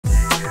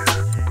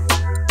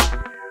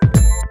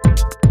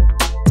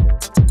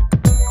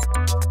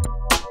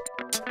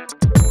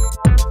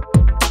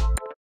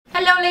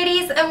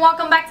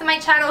my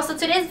channel. So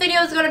today's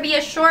video is going to be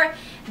a short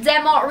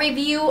demo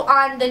review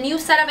on the new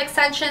set of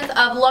extensions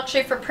of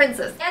Luxury for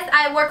Princess. Yes,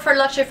 I work for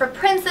Luxury for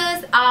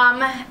Princess.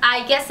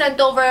 I get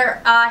sent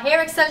over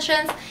hair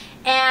extensions,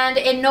 and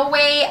in no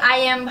way I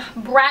am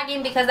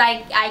bragging because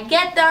I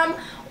get them,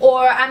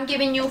 or I'm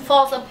giving you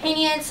false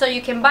opinions so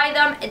you can buy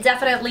them.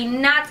 Definitely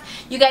not.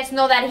 You guys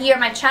know that here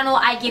on my channel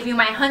I give you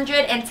my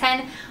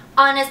 110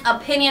 honest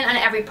opinion on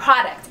every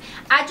product.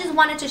 I just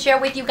wanted to share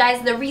with you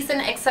guys the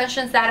recent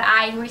extensions that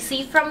I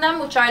received from them,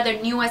 which are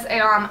their newest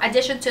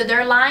addition to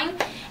their line,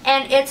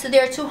 and it's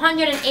their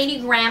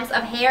 280 grams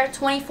of hair,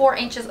 24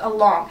 inches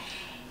long.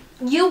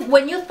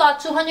 When you thought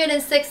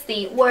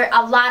 260 were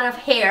a lot of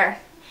hair,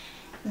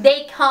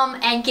 they come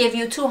and give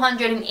you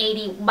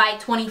 280 by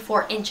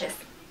 24 inches.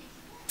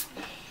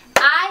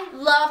 I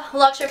love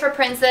Luxury for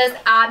Princess.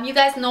 You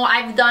guys know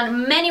I've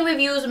done many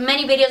reviews,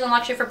 many videos on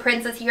Luxury for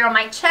Princess here on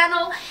my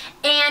channel,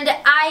 and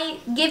I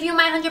give you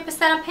my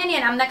 100%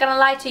 opinion. I'm not gonna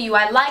lie to you.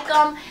 I like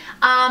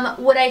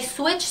them. Would I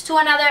switch to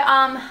another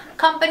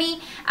company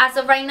as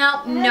of right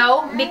now?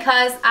 No,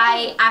 because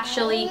I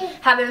actually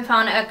haven't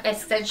found an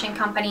extension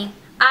company.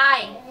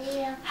 I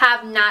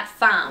have not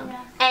found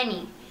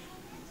any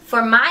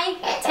for my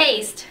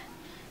taste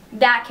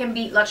that can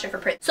beat Luxury for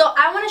Princess. So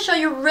I want to show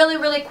you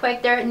really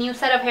quick their new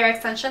set of hair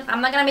extensions. I'm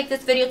not going to make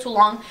this video too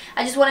long.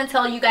 I just want to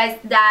tell you guys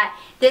that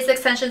these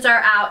extensions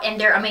are out and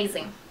they're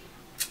amazing.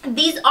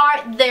 These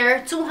are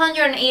their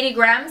 280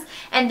 grams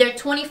and they're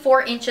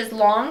 24 inches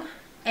long.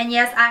 And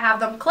yes, I have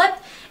them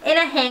clipped in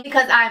a hang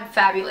because I'm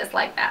fabulous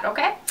like that,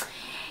 okay?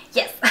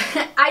 Yes,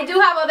 I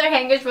do have other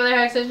hangers for their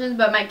hair extensions,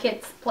 but my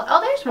kids play.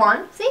 Oh, there's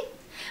one. See?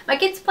 My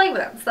kids play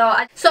with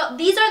them. So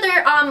these are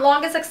their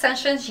longest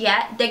extensions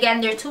yet. Again,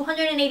 they're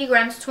 280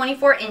 grams,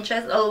 24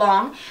 inches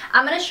long.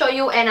 I'm going to show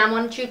you, and I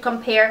want you to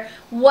compare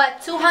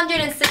what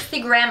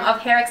 260 gram of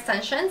hair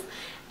extensions,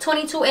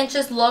 22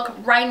 inches look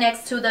right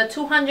next to the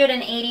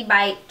 280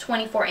 by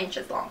 24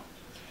 inches long.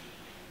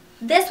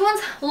 This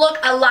ones look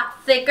a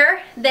lot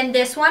thicker than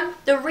this one.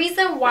 The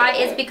reason why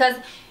is because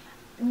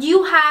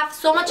you have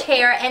so much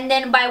hair, and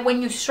then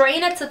when you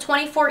straighten it to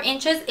 24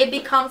 inches, it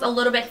becomes a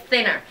little bit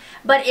thinner,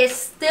 but it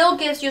still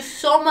gives you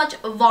so much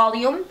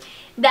volume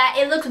that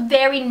it looks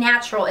very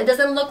natural. It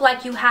doesn't look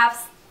like you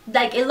have,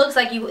 it looks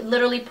like you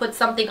literally put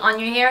something on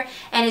your hair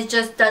and it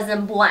just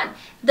doesn't blend.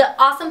 The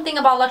awesome thing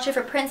about Luxury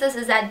for Princess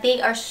is that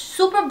they are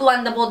super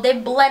blendable. They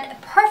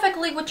blend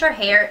perfectly with your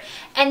hair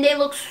and they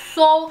look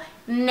so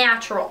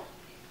natural.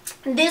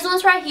 These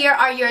ones right here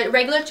are your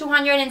regular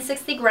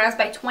 260 grams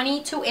by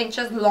 22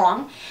 inches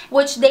long,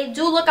 which they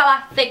do look a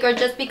lot thicker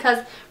just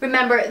because,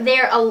 remember,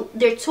 they're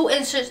 2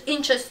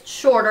 inches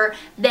shorter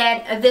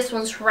than this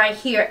one's right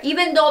here.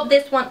 Even though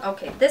this one,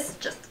 okay, this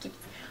just keeps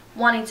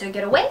wanting to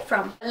get away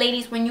from.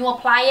 Ladies, when you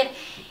apply it,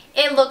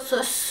 it looks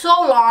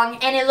so long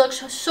and it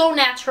looks so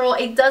natural.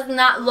 It does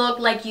not look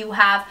like you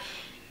have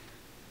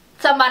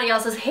somebody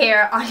else's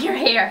hair on your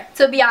hair.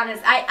 To be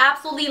honest, I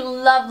absolutely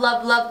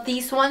love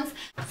these ones.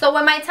 So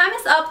when my time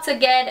is up to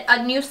get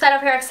a new set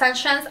of hair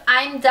extensions,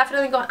 I'm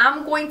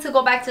going to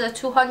go back to the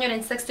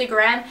 260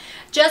 gram,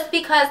 just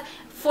because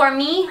for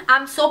me,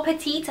 I'm so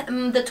petite.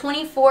 The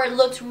 24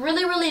 looks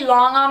really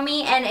long on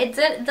me, and it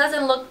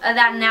doesn't look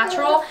that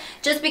natural,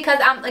 just because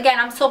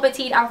I'm so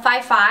petite. I'm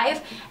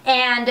 5'5",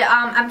 and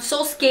I'm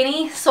so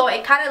skinny, so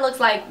it kind of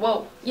looks like,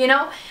 whoa, you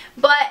know.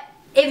 But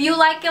if you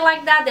like it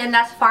like that, then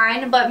that's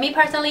fine. But me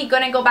personally,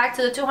 gonna go back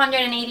to the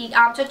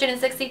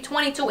 260,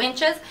 22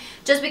 inches,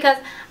 just because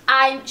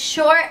I'm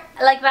short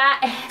like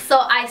that, so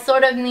I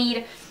sort of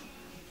need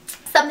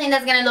something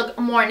that's gonna look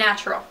more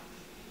natural.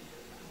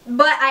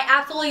 But I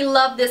absolutely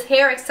love this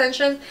hair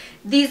extensions.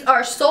 These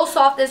are so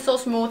soft and so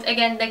smooth.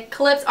 Again, the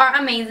clips are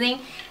amazing.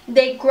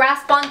 They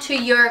grasp onto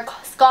your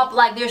scalp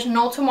like there's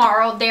no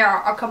tomorrow. They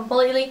are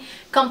completely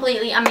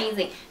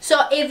amazing.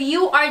 So if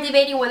you are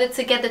debating whether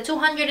to get the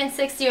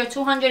 260 or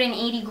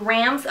 280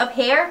 grams of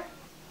hair,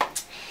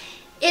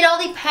 it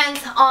all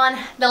depends on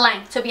the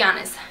length, to be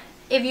honest.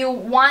 If you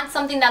want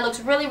something that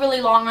looks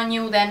really long on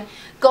you, then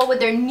go with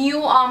their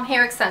new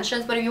hair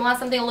extensions. But if you want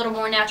something a little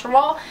more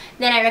natural,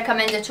 then I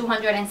recommend the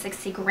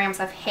 260 grams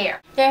of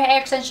hair. Their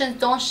hair extensions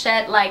don't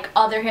shed like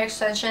other hair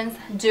extensions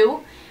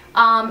do.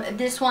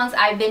 These ones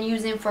I've been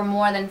using for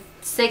more than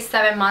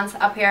 6-7 months,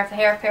 a pair of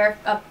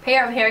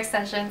hair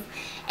extensions,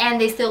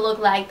 and they still look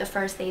like the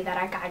first day that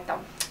I got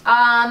them.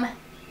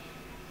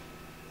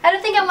 I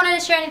don't think I wanted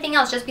to share anything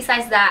else just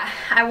besides that.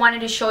 I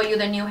wanted to show you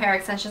the new hair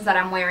extensions that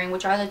I'm wearing,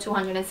 which are the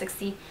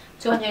 260,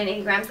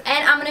 280 grams.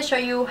 And I'm going to show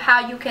you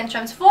how you can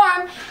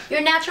transform your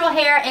natural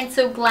hair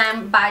into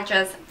glam by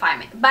just 5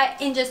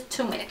 minutes, in just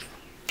 2 minutes.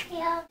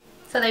 Yeah.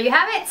 So there you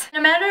have it. In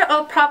a matter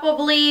of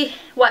probably,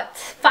 what,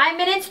 5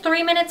 minutes,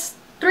 3 minutes,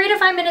 3 to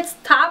 5 minutes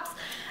tops,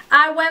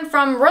 I went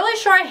from really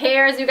short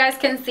hair, as you guys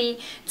can see,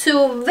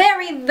 to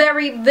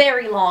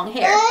very long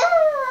hair.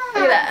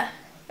 Look at that.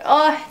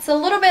 Oh, it's a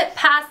little bit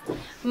past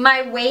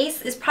my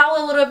waist. It's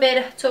probably a little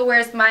bit to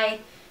where my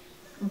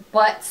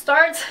butt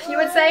starts, you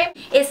would say.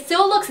 It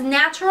still looks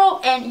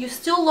natural, and you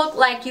still look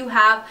like you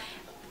have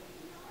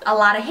a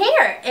lot of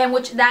hair, and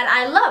which that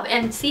I love.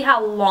 And see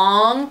how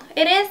long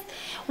it is?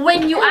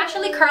 When you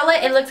actually curl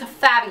it, it looks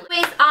fabulous.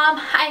 Anyways,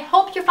 I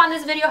hope you found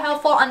this video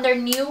helpful on their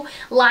new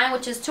line,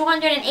 which is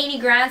 280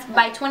 grams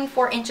by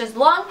 24 inches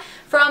long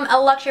from A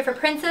Luxury for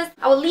Princess.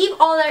 I will leave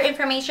all their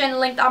information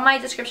linked on my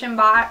description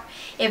box.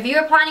 If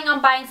you're planning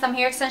on buying some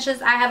hair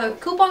extensions, I have a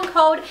coupon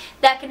code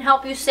that can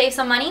help you save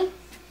some money.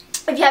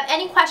 If you have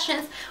any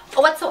questions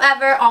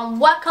whatsoever on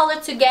what color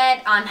to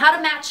get, on how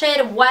to match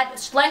it,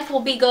 what length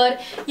will be good,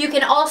 you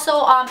can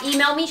also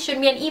email me, shoot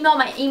me an email.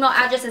 My email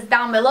address is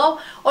down below,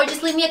 or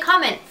just leave me a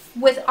comment.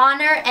 With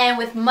honor and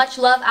with much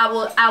love,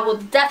 I will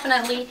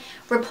definitely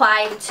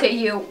reply to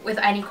you with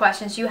any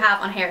questions you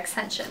have on hair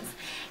extensions.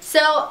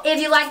 So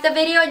if you liked the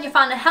video and you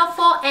found it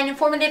helpful and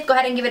informative, go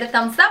ahead and give it a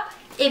thumbs up.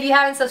 If you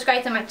haven't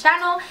subscribed to my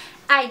channel,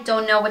 I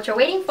don't know what you're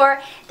waiting for.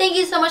 Thank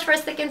you so much for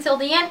sticking till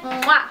the end.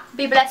 Mwah!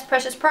 Be blessed,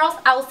 precious pearls.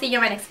 I will see you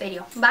in my next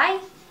video. Bye!